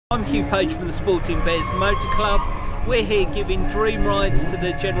I'm Hugh Page from the Sporting Bears Motor Club. We're here giving dream rides to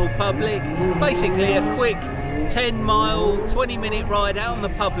the general public. Basically a quick 10-mile, 20-minute ride out on the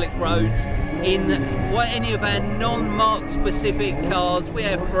public roads in any of our non-marque specific cars. We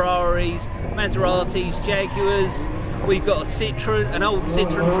have Ferraris, Maseratis, Jaguars. We've got a Citroen, an old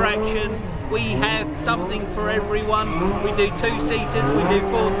Citroen traction. We have something for everyone. We do 2-seaters, we do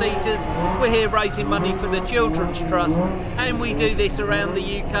 4-seaters. We're here raising money for the Children's Trust, and we do this around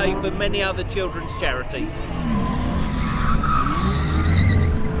the UK for many other children's charities.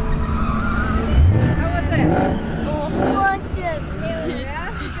 How was it? Awesome. Awesome. Yeah?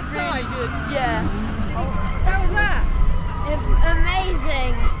 You could try, good. Yeah. How was that?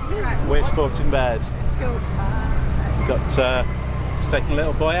 Amazing. We're Sporting Bears. Cool. We've got just taking a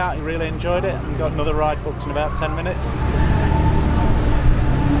little boy out, he really enjoyed it. We've got another ride booked in about 10 minutes.